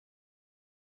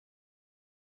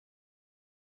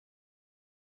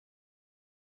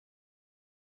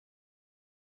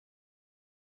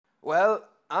Well,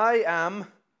 I am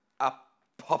a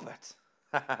puppet.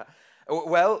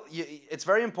 Well, it's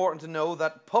very important to know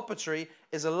that puppetry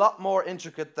is a lot more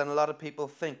intricate than a lot of people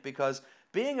think, because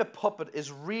being a puppet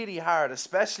is really hard,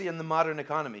 especially in the modern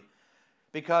economy,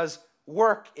 because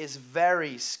work is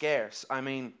very scarce. I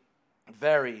mean,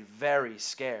 very, very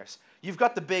scarce. You've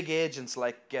got the big agents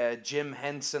like Jim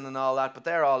Henson and all that, but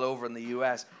they're all over in the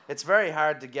US. It's very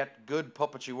hard to get good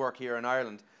puppetry work here in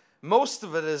Ireland. Most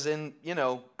of it is in,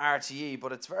 RTE,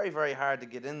 but it's very, very hard to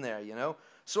get in there.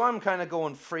 So I'm kind of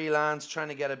going freelance, trying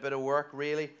to get a bit of work,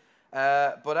 really.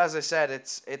 But as I said,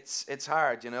 it's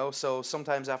hard. So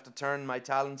sometimes I have to turn my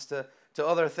talents to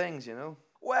other things.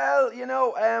 Well,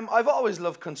 I've always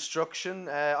loved construction.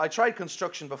 I tried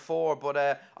construction before, but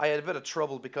I had a bit of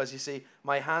trouble because, you see,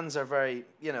 my hands are very,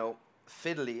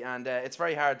 fiddly, and it's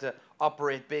very hard to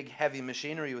operate big, heavy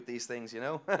machinery with these things.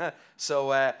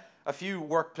 So a few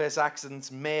workplace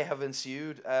accidents may have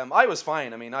ensued. I was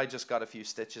fine. I mean, I just got a few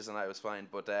stitches and I was fine.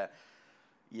 But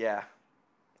yeah,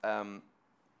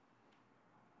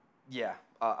 yeah,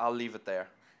 I'll leave it there.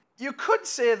 You could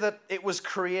say that it was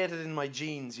created in my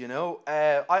genes.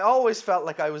 I always felt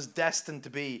like I was destined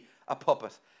to be a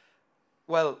puppet.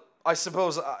 Well, I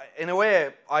suppose in a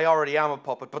way I already am a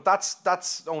puppet, but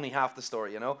that's only half the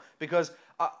story. Because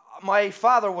my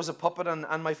father was a puppet,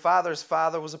 and my father's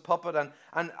father was a puppet,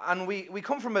 and we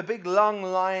come from a big long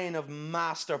line of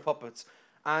master puppets.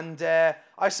 And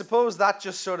I suppose that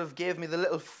just sort of gave me the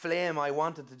little flame I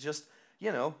wanted to just,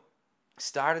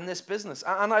 start in this business.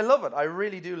 And I love it. I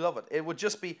really do love it. It would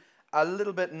just be a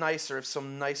little bit nicer if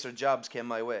some nicer jobs came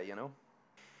my way.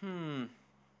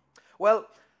 Well,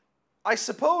 I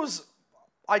suppose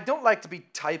I don't like to be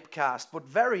typecast, but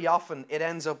very often it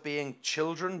ends up being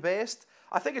children-based.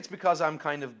 I think it's because I'm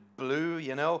kind of blue.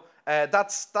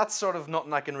 That's sort of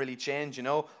nothing I can really change.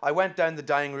 I went down the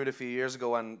dyeing route a few years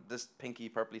ago, and this pinky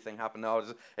purpley thing happened. No,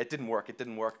 it didn't work. It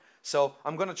didn't work. So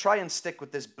I'm going to try and stick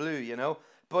with this blue.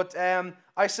 But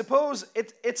I suppose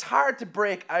it's hard to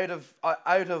break out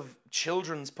of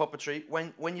children's puppetry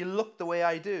when you look the way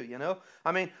I do.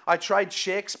 I mean, I tried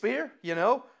Shakespeare,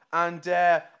 and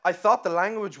I thought the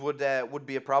language would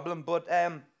be a problem, but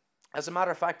as a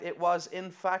matter of fact, it was in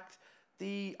fact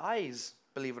the eyes.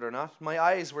 Believe it or not, my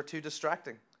eyes were too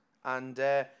distracting, and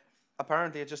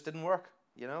apparently it just didn't work.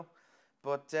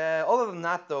 But other than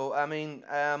that, though, I mean,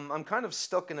 I'm kind of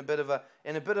stuck in a bit of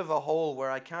a hole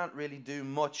where I can't really do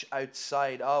much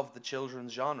outside of the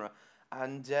children's genre.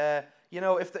 And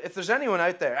if there's anyone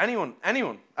out there, anyone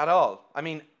at all, I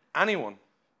mean, anyone,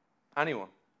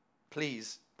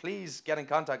 please get in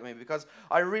contact with me, because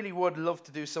I really would love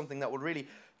to do something that would really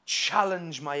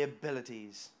challenge my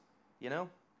abilities.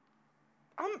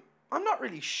 I'm not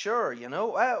really sure.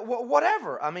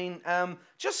 Whatever. I mean,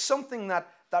 just something that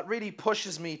really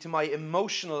pushes me to my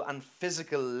emotional and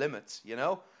physical limits.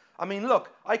 I mean,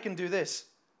 look, I can do this.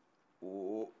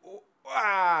 Ooh, ooh,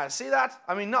 see that?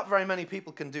 I mean, not very many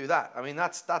people can do that. I mean,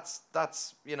 that's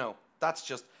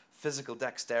just physical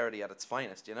dexterity at its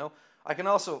finest. I can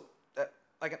also,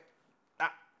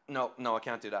 no, I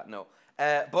can't do that. No,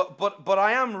 but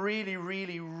I am really,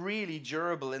 really, really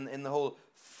durable in the whole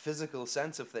physical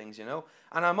sense of things.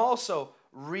 And I'm also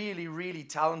really, really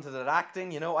talented at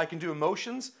acting. I can do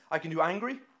emotions. I can do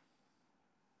angry.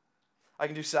 I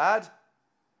can do sad.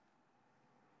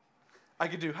 I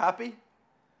can do happy.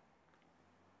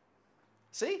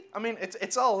 See? I mean,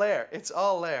 it's all there. It's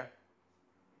all there.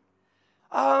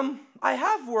 I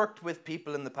have worked with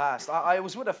people in the past. I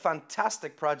was with a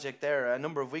fantastic project there a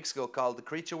number of weeks ago called the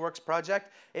Creature Works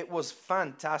project. It was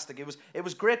fantastic. It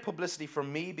was great publicity for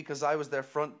me because I was their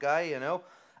front guy.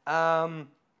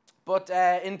 But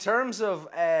in terms of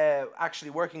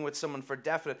actually working with someone for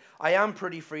definite, I am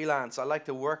pretty freelance. I like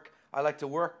to work.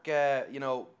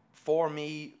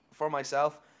 For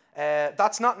myself.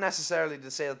 That's not necessarily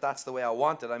to say that that's the way I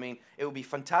want it. I mean, it would be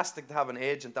fantastic to have an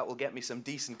agent that will get me some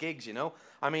decent gigs.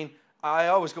 I mean, I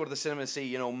always go to the cinema to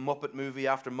see Muppet movie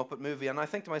after Muppet movie, and I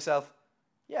think to myself,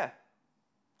 yeah,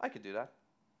 I could do that.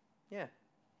 Yeah.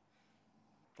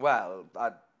 Well,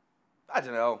 I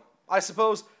don't know. I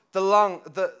suppose the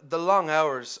long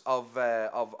hours of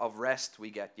rest we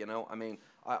get. I mean,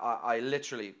 I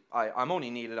literally I'm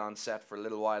only needed on set for a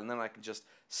little while, and then I can just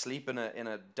sleep in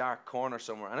a dark corner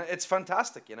somewhere, and it's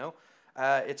fantastic.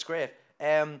 It's great.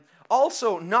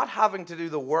 Also, not having to do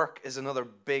the work is another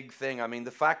big thing. I mean,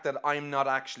 the fact that I'm not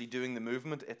actually doing the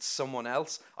movement, it's someone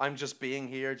else. I'm just being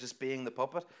here, just being the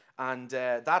puppet, and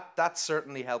that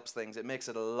certainly helps things. It makes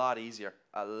it a lot easier,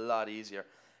 a lot easier.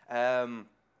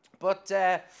 But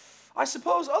I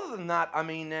suppose other than that, I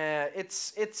mean,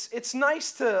 it's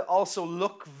nice to also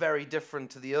look very different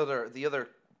to the other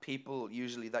people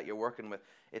usually that you're working with.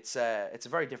 It's a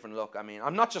very different look. I mean,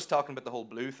 I'm not just talking about the whole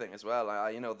blue thing as well.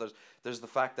 There's the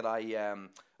fact that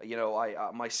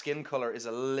my skin color is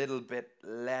a little bit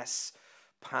less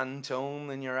Pantone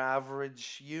than your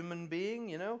average human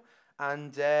being,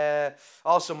 and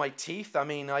also my teeth. I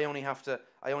mean, as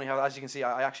you can see,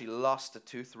 I actually lost a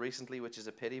tooth recently, which is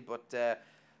a pity, but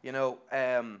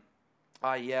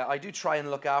I do try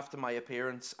and look after my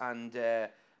appearance and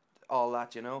all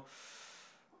that,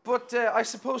 But I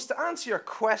suppose to answer your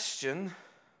question,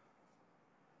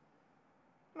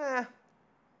 I'm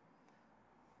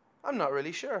not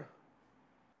really sure.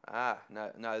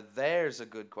 Now there's a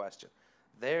good question.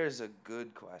 There's a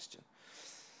good question.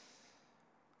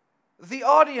 The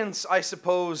audience, I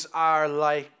suppose, are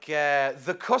like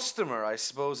the customer, I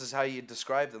suppose is how you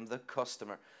describe them, the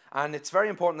customer. And it's very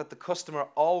important that the customer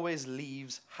always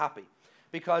leaves happy.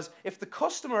 Because if the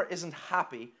customer isn't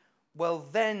happy, well,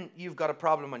 then you've got a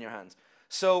problem on your hands.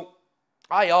 So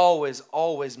I always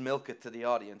milk it to the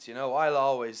audience,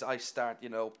 I start,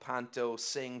 panto,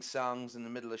 sing songs in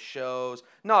the middle of shows.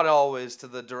 Not always to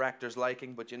the director's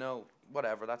liking, but,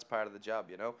 whatever, that's part of the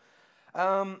job,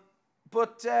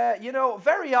 But,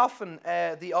 very often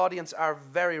the audience are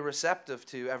very receptive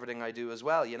to everything I do as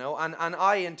well, and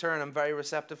I, in turn, am very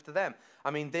receptive to them.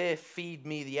 I mean, they feed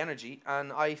me the energy,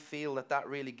 and I feel that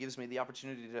really gives me the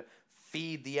opportunity to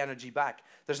feed the energy back.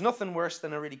 There's nothing worse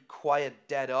than a really quiet,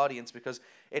 dead audience, because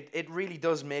it really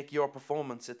does make your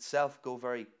performance itself go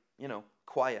very,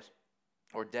 quiet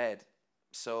or dead.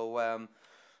 So,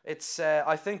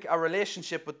 I think a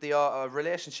relationship with the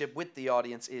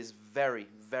audience is very,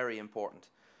 very important.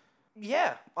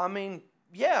 Yeah, I mean,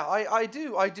 yeah, I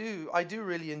do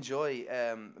really enjoy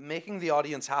making the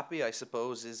audience happy. I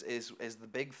suppose is the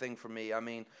big thing for me. I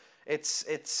mean, it's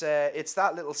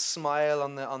that little smile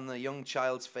on the young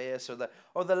child's face, or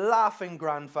the laughing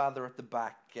grandfather at the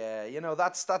back.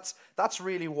 That's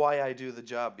really why I do the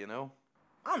job.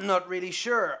 I'm not really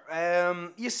sure.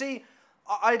 You see,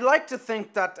 I'd like to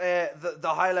think that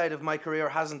the highlight of my career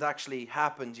hasn't actually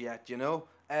happened yet,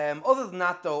 Other than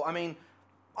that, though, I mean,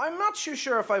 I'm not too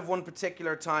sure if I've one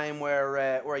particular time where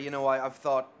I've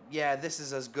thought, yeah, this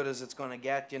is as good as it's going to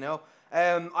get,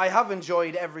 I have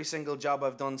enjoyed every single job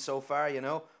I've done so far,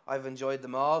 I've enjoyed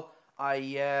them all.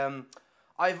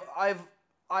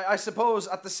 I suppose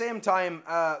at the same time,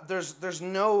 there's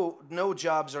no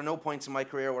jobs or no points in my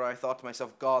career where I thought to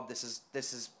myself, God, this is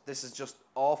just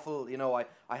awful.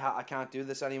 I can't do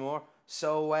this anymore.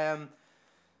 So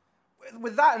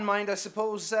with that in mind, I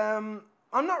suppose I'm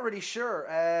not really sure.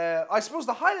 I suppose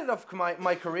the highlight of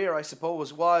my career, I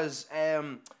suppose, was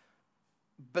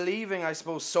believing, I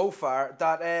suppose, so far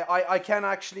that I can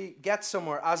actually get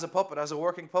somewhere as a puppet, as a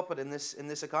working puppet in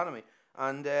this economy,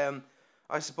 and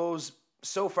I suppose.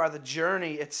 So far, the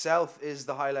journey itself is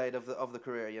the highlight of the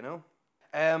career,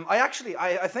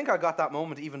 I think I got that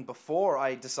moment even before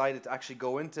I decided to actually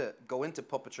go into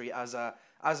puppetry as a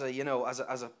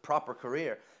proper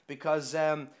career, because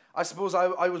I suppose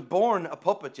I was born a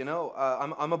puppet,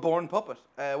 I'm a born puppet.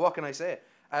 What can I say?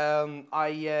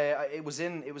 It was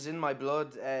in my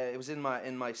blood. It was in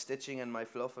my stitching and my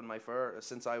fluff and my fur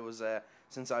since I was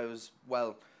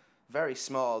well, very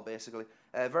small, basically,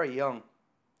 very young.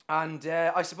 And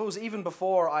I suppose even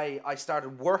before I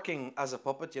started working as a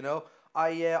puppet,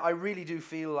 I really do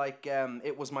feel like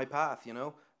it was my path,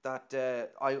 that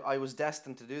I was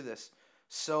destined to do this.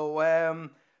 So,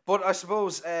 but I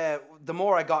suppose the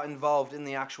more I got involved in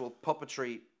the actual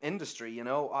puppetry industry,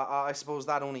 I suppose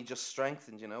that only just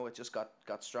strengthened, it just got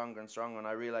stronger and stronger, and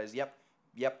I realized, yep,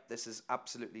 this is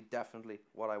absolutely, definitely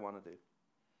what I want to do.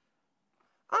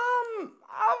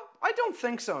 I don't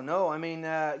think so. No, I mean,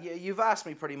 you've asked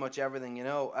me pretty much everything.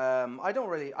 I don't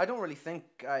really think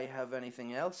I have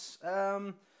anything else.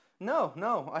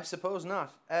 No, I suppose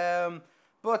not.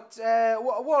 But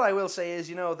what I will say is,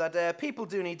 that people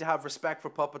do need to have respect for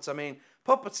puppets. I mean,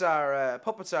 puppets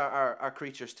are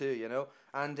creatures too,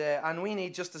 and we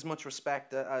need just as much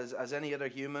respect as any other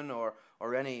human or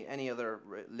any other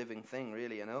living thing,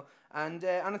 really, And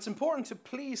it's important to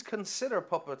please consider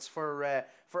puppets for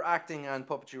acting and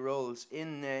puppetry roles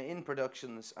in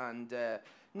productions, and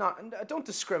don't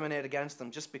discriminate against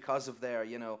them just because of their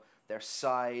their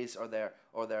size or their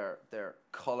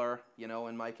color,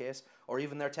 in my case, or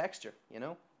even their texture,